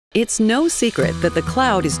It's no secret that the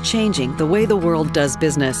cloud is changing the way the world does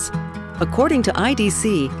business. According to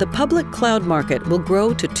IDC, the public cloud market will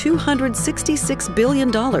grow to $266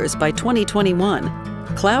 billion by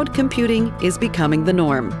 2021. Cloud computing is becoming the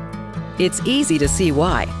norm. It's easy to see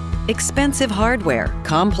why. Expensive hardware,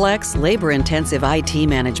 complex, labor-intensive IT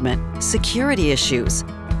management, security issues.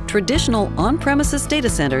 Traditional on-premises data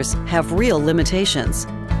centers have real limitations.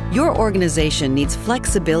 Your organization needs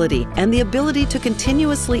flexibility and the ability to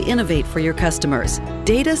continuously innovate for your customers.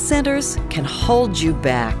 Data centers can hold you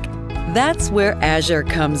back. That's where Azure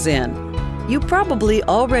comes in. You probably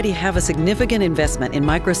already have a significant investment in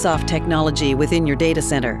Microsoft technology within your data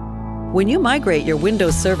center. When you migrate your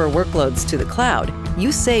Windows Server workloads to the cloud,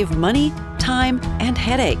 you save money, time, and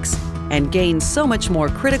headaches, and gain so much more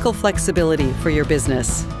critical flexibility for your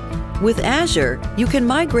business. With Azure, you can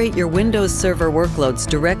migrate your Windows Server workloads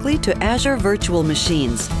directly to Azure Virtual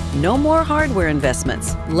Machines. No more hardware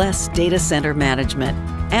investments, less data center management.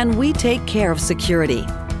 And we take care of security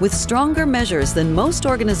with stronger measures than most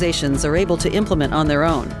organizations are able to implement on their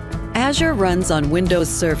own. Azure runs on Windows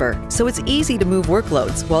Server, so it's easy to move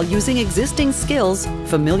workloads while using existing skills,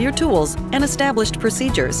 familiar tools, and established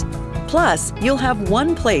procedures. Plus, you'll have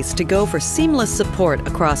one place to go for seamless support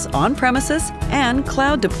across on-premises and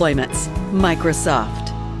cloud deployments: Microsoft.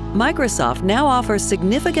 Microsoft now offers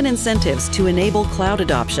significant incentives to enable cloud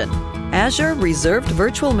adoption. Azure Reserved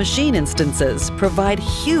Virtual Machine instances provide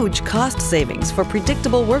huge cost savings for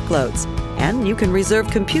predictable workloads, and you can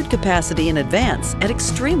reserve compute capacity in advance at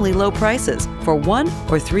extremely low prices for 1-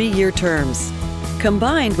 or 3-year terms.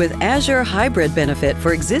 Combined with Azure Hybrid benefit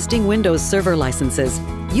for existing Windows Server licenses,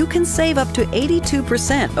 you can save up to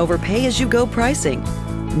 82% over pay-as-you-go pricing.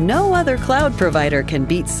 No other cloud provider can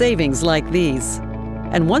beat savings like these.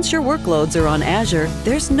 And once your workloads are on Azure,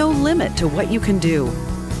 there's no limit to what you can do.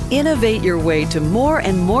 Innovate your way to more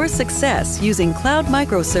and more success using cloud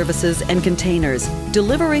microservices and containers,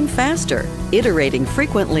 delivering faster, iterating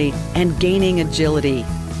frequently, and gaining agility.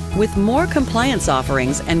 With more compliance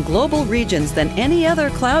offerings and global regions than any other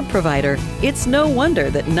cloud provider, it's no wonder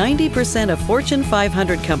that 90% of Fortune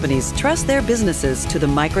 500 companies trust their businesses to the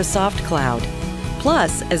Microsoft Cloud.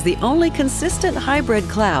 Plus, as the only consistent hybrid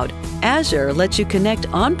cloud, Azure lets you connect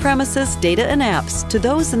on-premises data and apps to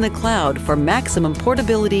those in the cloud for maximum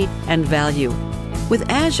portability and value. With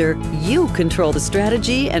Azure, you control the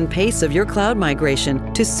strategy and pace of your cloud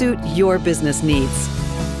migration to suit your business needs.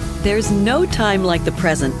 There's no time like the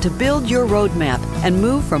present to build your roadmap and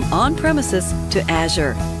move from on-premises to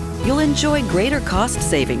Azure. You'll enjoy greater cost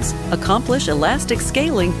savings, accomplish elastic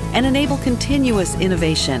scaling, and enable continuous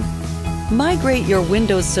innovation. Migrate your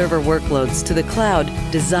Windows Server workloads to the cloud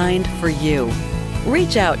designed for you.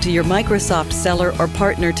 Reach out to your Microsoft seller or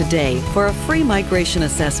partner today for a free migration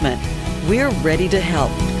assessment. We're ready to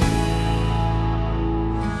help.